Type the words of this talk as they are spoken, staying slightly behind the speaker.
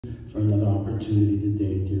for another opportunity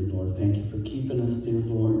today, dear Lord. Thank you for keeping us, dear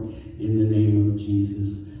Lord, in the name of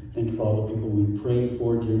Jesus. Thank you for all the people we prayed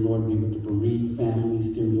for, dear Lord. Be with the bereaved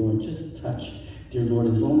families, dear Lord. Just touch, dear Lord,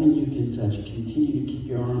 as only you can touch. Continue to keep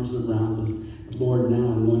your arms around us. Lord,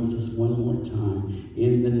 now anoint us one more time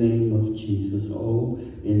in the name of Jesus. Oh,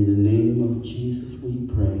 in the name of Jesus we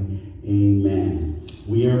pray. Amen.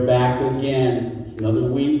 We are back again. It's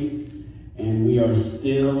another week, and we are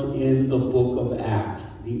still in the book of Acts,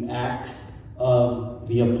 the Acts of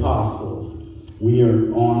the Apostles. We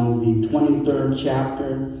are on the 23rd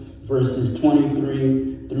chapter, verses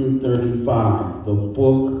 23 through 35, the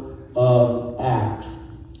book of Acts.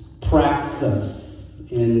 Praxis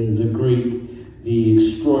in the Greek, the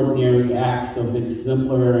extraordinary acts of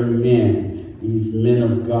exemplary men, these men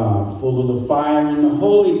of God, full of the fire and the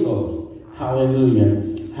Holy Ghost.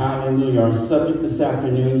 Hallelujah. Hallelujah. Our subject this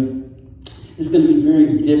afternoon is going to be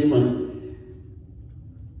very different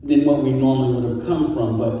than what we normally would have come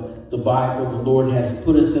from, but the Bible, the Lord has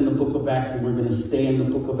put us in the book of Acts, and we're going to stay in the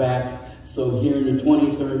book of Acts. So here in the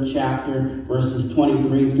 23rd chapter, verses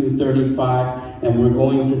 23 through 35, and we're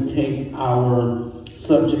going to take our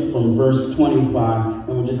subject from verse 25,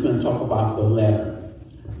 and we're just going to talk about the letter.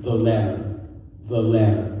 The letter. The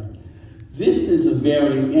letter. This is a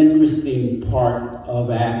very interesting part of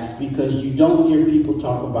Acts because you don't hear people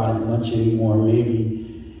talk about it much anymore. Maybe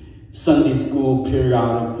Sunday school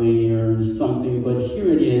periodically or something, but here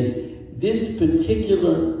it is. This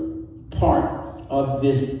particular part of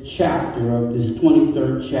this chapter, of this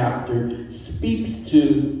 23rd chapter, speaks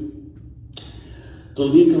to the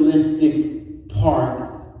legalistic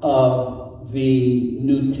part of the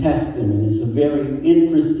New Testament. It's a very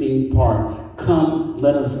interesting part. Come,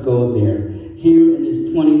 let us go there. Here in his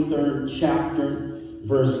 23rd chapter,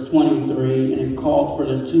 verse 23, and it called for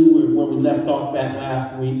the two, where we left off at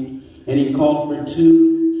last week, and he called for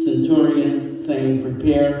 2 centurions, saying,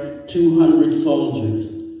 prepare 200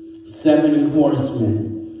 soldiers, 70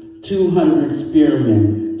 horsemen, 200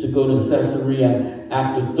 spearmen to go to Caesarea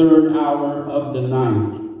at the 3rd hour of the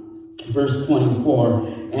night. Verse 24,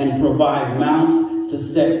 and provide mounts to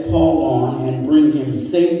set Paul on and bring him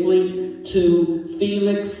safely to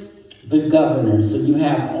Felix the governor. So you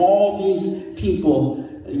have all these people,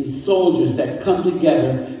 these soldiers that come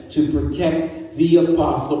together to protect the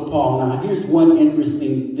Apostle Paul. Now here's one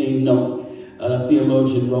interesting thing, a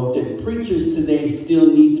theologian wrote, that preachers today still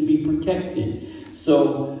need to be protected.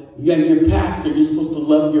 So you have your pastor, you're supposed to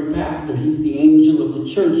love your pastor. He's the angel of the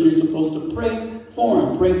church. You're supposed to pray for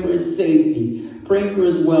him, pray for his safety, pray for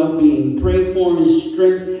his well-being, pray for his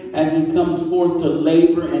strength as he comes forth to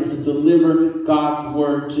labor and to deliver God's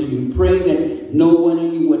word to you. Pray that no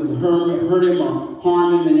one would hurt him or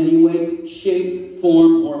harm him in any way, shape,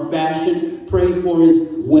 form, or fashion. Pray for his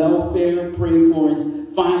welfare, pray for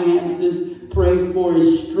his finances, pray for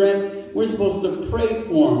his strength. We're supposed to pray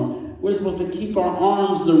for him. We're supposed to keep our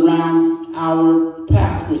arms around our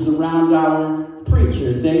pastors, around our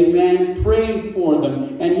preachers. Amen. Pray for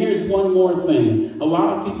them. And here's one more thing. A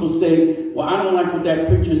lot of people say, well, I don't like what that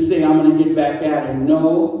preacher say. I'm going to get back at him.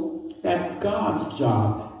 No, that's God's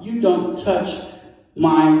job. You don't touch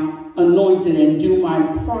my anointed and do my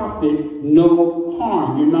prophet no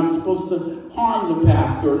harm. You're not supposed to harm the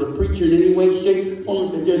pastor or the preacher in any way, shape,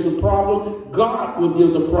 form. If there's a problem, God will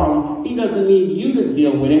deal with the problem. He doesn't need you to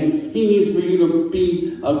deal with it. He needs for you to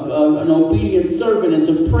be an obedient servant and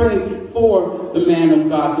to pray for the man of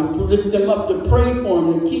God, to lift them up, to pray for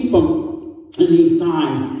him, to keep him in these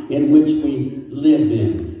times in which we live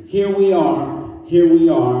in. Here we are.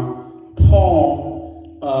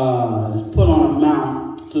 Paul is put on a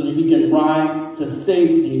mount so that he can ride to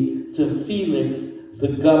safety to Felix the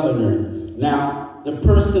governor. Now, the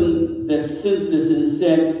person that says this, and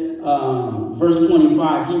said, verse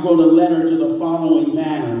 25, he wrote a letter to the following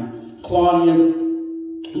manner, Claudius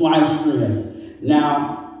Lysistrus.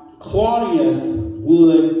 Now, Claudius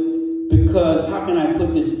would, because, how can I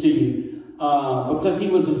put this to you? Because he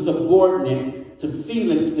was a subordinate to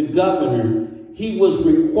Felix the governor, he was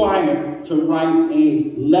required to write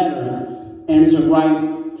a letter and to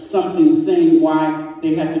write something saying why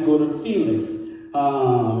they had to go to Felix.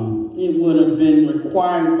 It would have been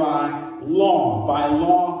required by law. By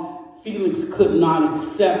law, Felix could not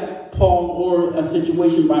accept Paul or a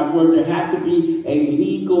situation by word. There had to be a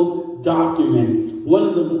legal document. One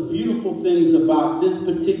of the beautiful things about this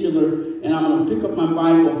particular, and I'm going to pick up my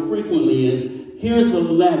Bible frequently, is here's a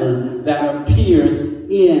letter that appears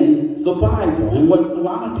in the Bible. And what a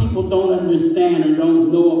lot of people don't understand and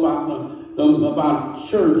don't know about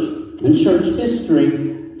church and church history,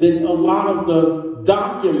 that a lot of the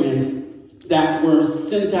documents that were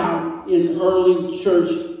sent out in early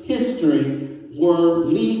church history were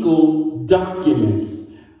legal documents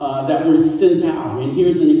that were sent out. And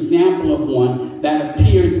here's an example of one that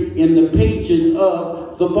appears in the pages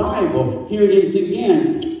of the Bible. Here it is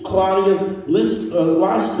again. Claudius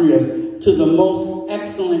Lystrius, to the most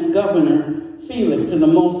excellent governor Felix, to the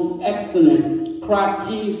most excellent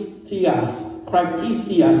Critias,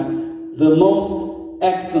 the most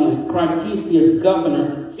excellent Critias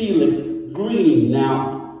governor Felix, greeting.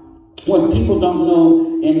 Now, what people don't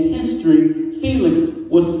know in history, Felix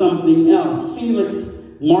was something else. Felix,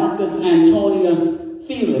 Marcus Antonius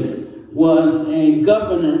Felix, was a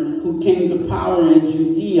governor who came to power in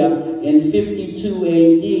Judea in 52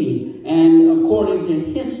 AD. And according to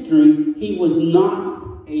history, he was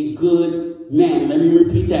not a good man. Let me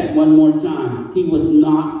repeat that one more time. He was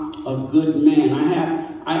not a good man.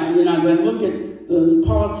 As I look at the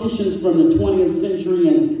politicians from the 20th century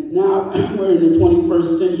and now we're in the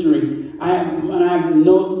 21st century, I have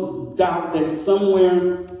no doubt that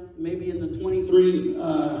somewhere, maybe in the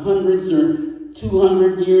 2300s or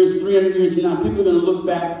 200 years, 300 years from now, people are going to look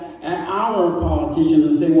back at our politicians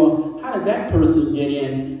and say, well, how did that person get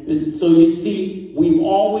in? So you see, we've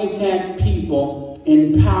always had people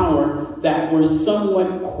in power that were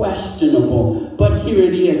somewhat questionable. But here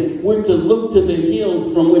it is. We're to look to the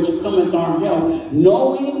hills from which cometh our help,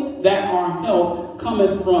 knowing that our help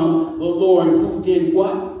cometh from the Lord, who did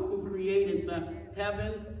what? Who created the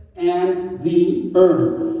heavens and the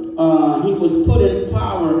earth. He was put in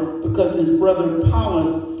power because his brother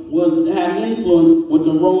Paulus had influence with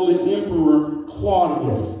the Roman Emperor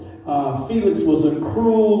Claudius. Felix was a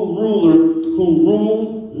cruel ruler who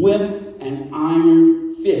ruled with an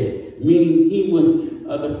iron fist, meaning he was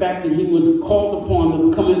the fact that he was called upon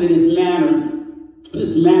to come into this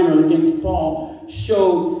matter against Paul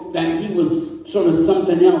showed that he was sort of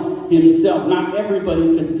something else himself. Not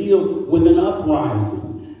everybody could deal with an uprising.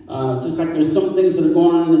 Just like there's some things that are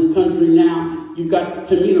going on in this country now. You've got,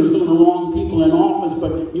 to me, there's some of the wrong people in office,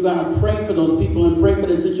 but you got to pray for those people and pray for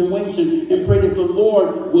the situation and pray that the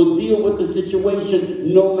Lord will deal with the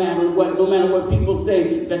situation no matter what people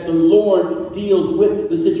say, that the Lord deals with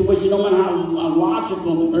the situation, no matter how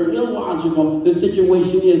logical or illogical the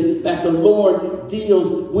situation is, that the Lord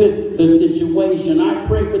deals with the situation. I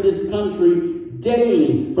pray for this country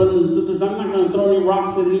daily. Brothers and sisters, I'm not going to throw any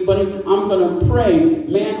rocks at anybody. I'm going to pray.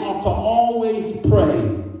 Man ought to always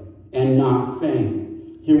pray and not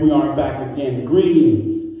faint. Here we are back again.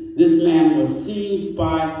 Greetings. This man was seized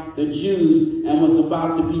by the Jews and was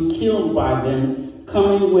about to be killed by them.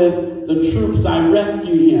 Coming with the troops, I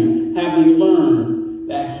rescued him, having learned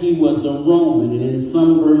that he was a Roman. And in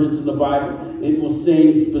some versions of the Bible, it will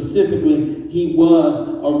say specifically he was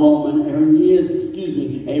a Roman, or he is,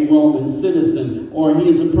 a Roman citizen, or he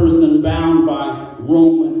is a person bound by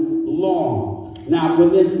Roman law. Now,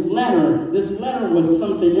 with this letter was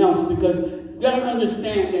something else, because you got to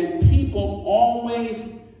understand that people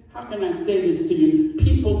always, how can I say this to you?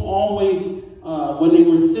 People always, when they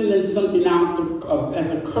were sending something out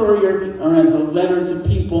as a courier or as a letter to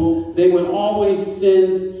people, they would always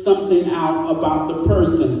send something out about the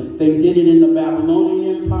person. They did it in the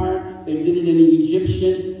Babylonian Empire. They did it in the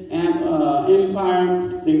Egyptian Empire.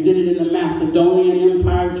 They did it in the Macedonian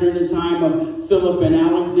Empire during the time of Philip and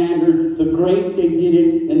Alexander the Great. They did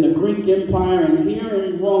it in the Greek Empire. And here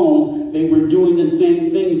in Rome, they were doing the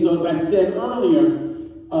same thing. So as I said earlier,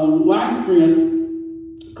 Lystrius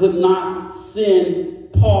could not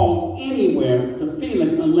send Paul anywhere to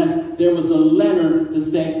Felix unless there was a letter to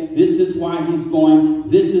say, this is why he's going,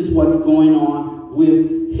 this is what's going on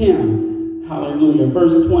with him. Hallelujah.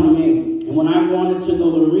 Verse 28. And when I wanted to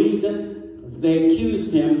know the reason they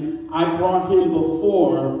accused him, I brought him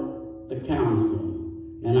before the council.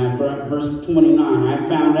 And verse 29, I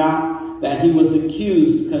found out that he was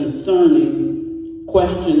accused concerning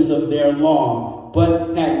questions of their law,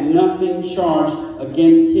 but had nothing charged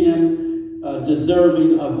against him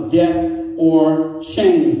deserving of death or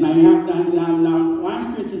chains. Now,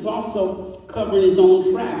 Lystrius is also covering his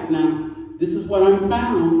own tracks. Now, this is what I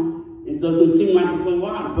found. It doesn't seem like it's a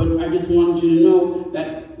lot, but I just wanted you to know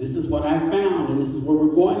that this is what I found, and this is where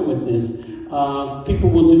we're going with this. People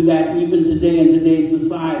will do that even today in today's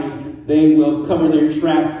society. They will cover their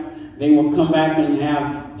tracks. They will come back and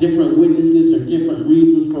have different witnesses or different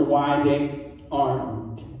reasons for why they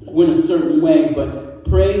went a certain way. But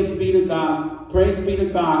praise be to God. Praise be to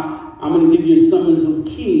God. I'm going to give you some of the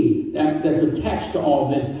key that's attached to all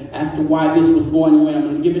this as to why this was going away. I'm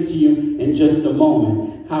going to give it to you in just a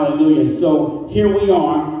moment. Hallelujah. So here we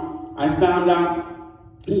are. I found out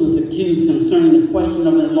he was accused concerning the question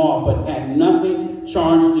of their law, but had nothing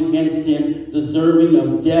charged against him deserving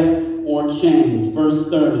of death or chains. Verse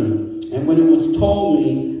 30. And when it was told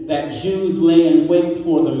me that Jews lay in wait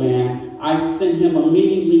for the man, I sent him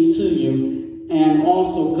immediately to you, and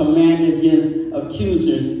also commanded his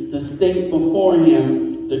accusers to state before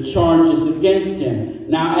him the charges against him.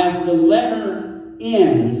 Now, as the letter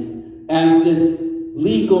ends, as this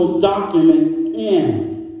legal document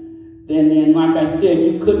ends, then like I said,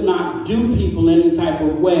 you could not do people any type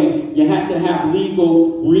of way. You had to have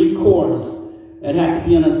legal recourse. It had to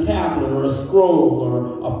be on a tablet or a scroll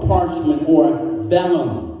or a parchment or a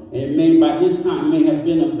vellum. It may, by this time, may have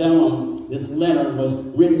been a vellum. This letter was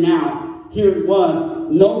written out. Here it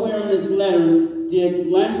was. Nowhere in this letter did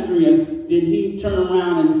Lystrius, did he turn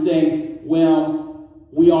around and say, well,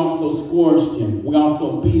 we also scourged him. We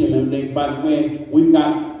also beat him. And by the way, we've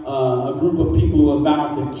got a group of people who are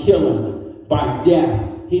about to kill him by death.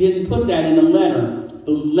 He didn't put that in the letter.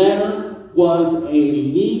 The letter was a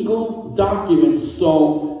legal document.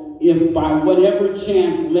 So if by whatever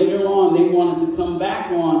chance later on they wanted to come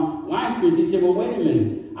back on Lystrius, he said, well, wait a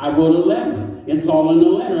minute. I wrote a letter. It's all in the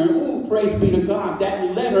letter. And oh, praise be to God.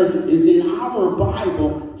 That letter is in our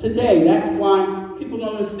Bible today. That's why people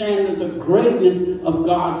don't understand the greatness of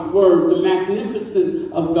God's word, the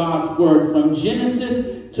magnificence of God's word, from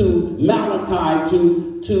Genesis to Malachi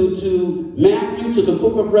to Matthew to the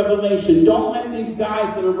book of Revelation. Don't let these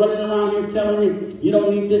guys that are running around here telling you, you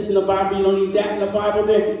don't need this in the Bible, you don't need that in the Bible.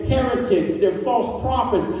 They're heretics, they're false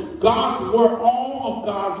prophets. God's word, all of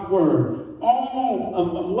God's word, all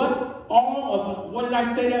of what did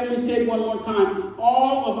I say that? Let me say it one more time.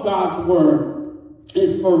 All of God's word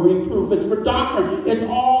is for reproof. It's for doctrine. It's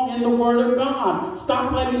all in the Word of God.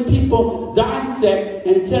 Stop letting people dissect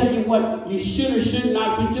and tell you what you should or should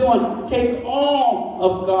not be doing. Take all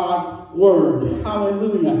of God's Word.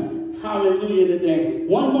 Hallelujah. Hallelujah today.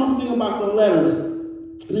 One more thing about the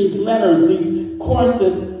letters. These letters, these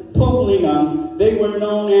cursus publicans, they were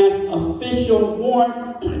known as official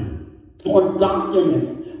warrants or documents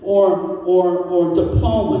or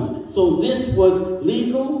diplomas. So this was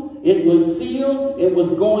legal. It was sealed. It was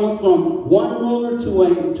going from one ruler to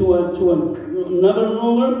another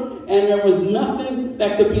ruler, and there was nothing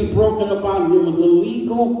that could be broken about it. It was a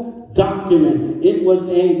legal document. It was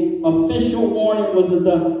a official warrant. It was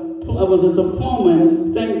a diploma.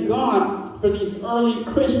 And thank God for these early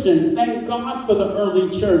Christians. Thank God for the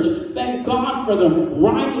early church. Thank God for the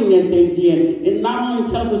writing that they did. It not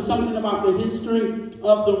only tells us something about the history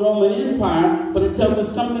of the Roman Empire, but it tells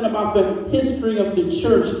us something about the history of the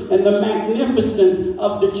church and the magnificence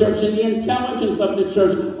of the church and the intelligence of the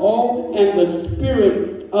church. Oh, and the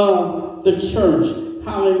spirit of the church.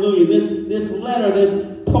 Hallelujah. This letter, this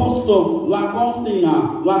postal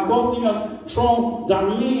Lagothios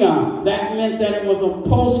Trodarmia, that meant that it was a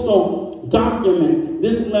postal document.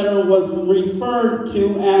 This letter was referred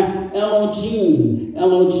to as Elohim.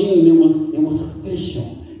 Elohim. It was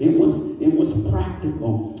official. It was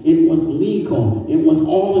practical. It was legal. It was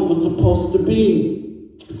all it was supposed to be.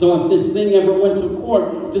 So if this thing ever went to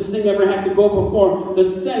court, if this thing ever had to go before the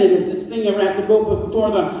Senate, if this thing ever had to go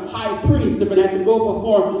before the high priest, if it had to go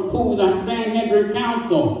before the Sanhedrin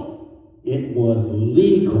council, it was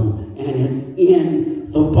legal and it's in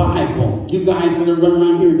the Bible. You guys that are running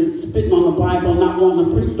around here spitting on the Bible, not wanting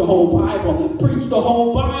to preach the whole Bible, preach the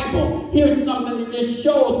whole Bible. Here's something that just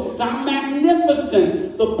shows how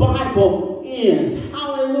magnificent the Bible is.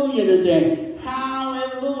 Hallelujah today.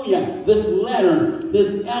 Hallelujah. This letter,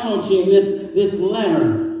 this Elohim, this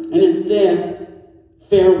letter, and it says,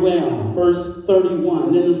 farewell. Verse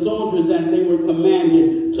 31. Then the soldiers, as they were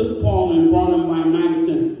commanded, took Paul and brought him by night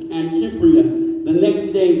to Antipatris. The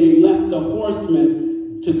next day they left the horsemen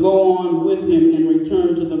to go on with him and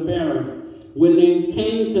return to the barracks. When they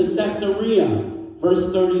came to Caesarea,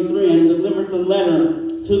 verse 33, and delivered the letter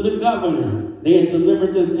to the governor. They had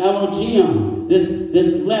delivered this Elohim,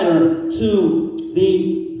 this letter to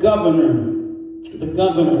the governor, the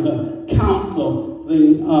council,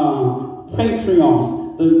 the patriarchs,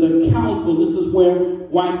 the council. This is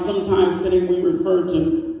why sometimes today we refer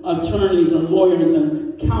to attorneys or lawyers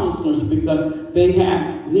as counselors, because they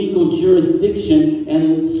have legal jurisdiction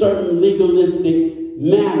and certain legalistic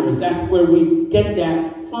matters. That's where we get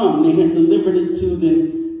that from. They had delivered it to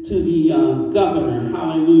the governor.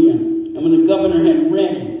 Hallelujah. And when the governor had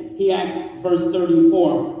read it, he asked, verse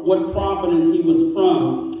 34, what province he was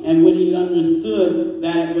from. And when he understood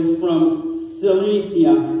that it was from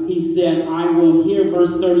Cilicia, he said, I will hear,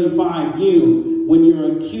 verse 35, you, when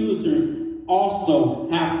your accusers also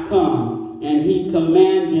have come. And he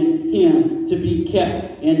commanded him to be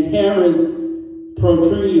kept in Herod's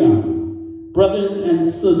Protria. Brothers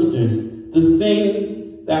and sisters, the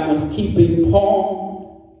thing that was keeping Paul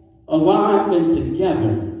alive and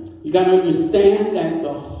together. You got to understand that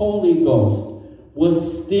the Holy Ghost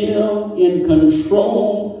was still in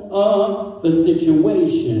control of the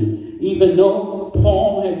situation. Even though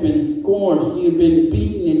Paul had been scourged, he had been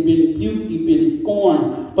beaten, had been rebuked, he'd been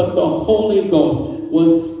scorned, but the Holy Ghost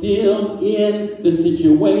was still in the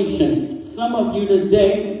situation. Some of you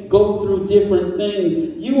today go through different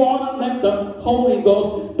things. You ought to let the Holy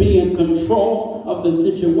Ghost be in control of the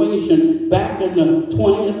situation. Back in the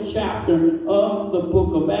 20th chapter of the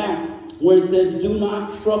book of Acts, where it says, do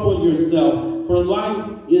not trouble yourself, for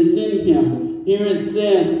life is in him. Here it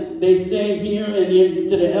says, they say here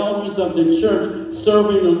to the elders of the church,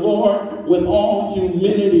 serving the Lord with all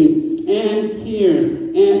humility and tears,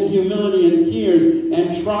 and humility and tears,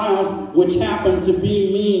 and trials which happened to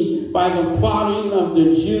be me by the plotting of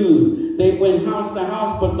the Jews. They went house to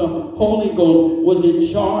house, but the Holy Ghost was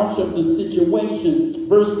in charge of the situation.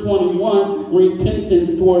 Verse 21,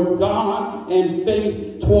 repentance toward God and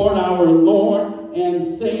faith toward our Lord and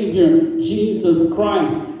Savior, Jesus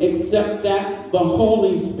Christ. Except that the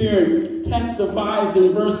Holy Spirit testifies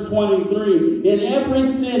in verse 23, in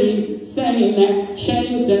every city, saying that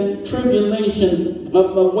chains and tribulations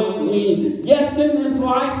await me. Yes, in this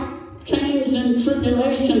life, chains and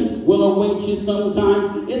tribulations will await you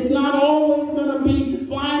sometimes. It's not always going to be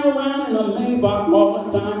flying around in a Maybach all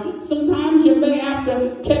the time. Sometimes you may have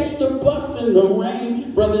to catch the bus in the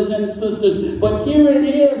rain, brothers and sisters. But here it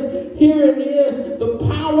is. Here it is. The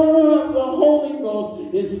power of the Holy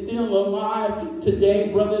Ghost is still alive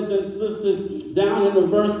today, brothers and sisters. Down in the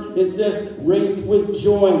verse, it says, race with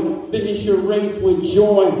joy. Finish your race with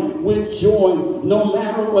joy. With joy. No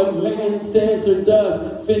matter what man says or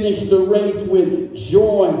does, finish the race with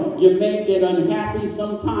joy. You may get unhappy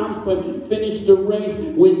sometimes, but finish the race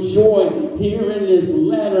with joy. Here in this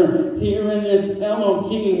letter, here in this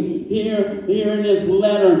Elohim, here in this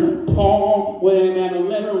letter, Paul had a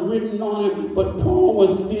letter written on him, but Paul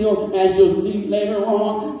was still, as you'll see later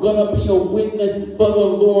on, going to be a witness for the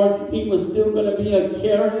Lord. He was still going to be a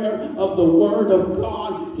carrier of the Word of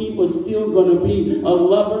God. He was still going to be a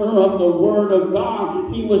lover of the Word of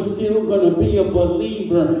God. He was still going to be a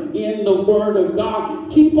believer in the Word of God.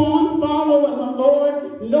 Keep on following the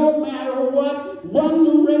Lord no matter what. Run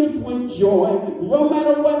the race with joy. No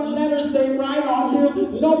matter what letters they write on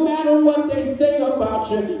you, no matter what they say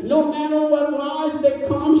about you, no matter what lies they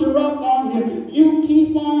conjure up on you, you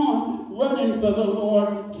keep on running for the